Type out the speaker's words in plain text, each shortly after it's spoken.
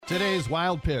Today's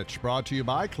Wild Pitch brought to you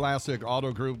by Classic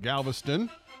Auto Group Galveston.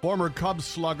 Former Cubs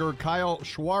slugger Kyle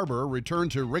Schwarber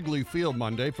returned to Wrigley Field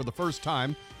Monday for the first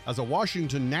time as a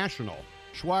Washington National.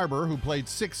 Schwarber, who played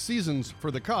 6 seasons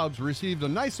for the Cubs, received a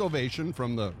nice ovation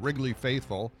from the Wrigley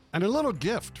faithful and a little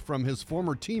gift from his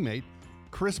former teammate,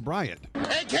 Chris Bryant.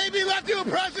 Hey, KB left you a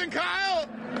present, Kyle!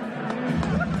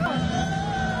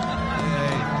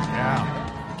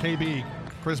 Yeah, KB,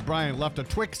 Chris Bryant left a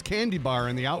Twix candy bar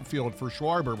in the outfield for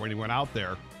Schwarber when he went out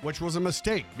there, which was a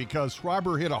mistake because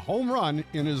Schwarber hit a home run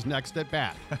in his next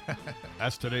at-bat.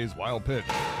 That's today's Wild Pitch.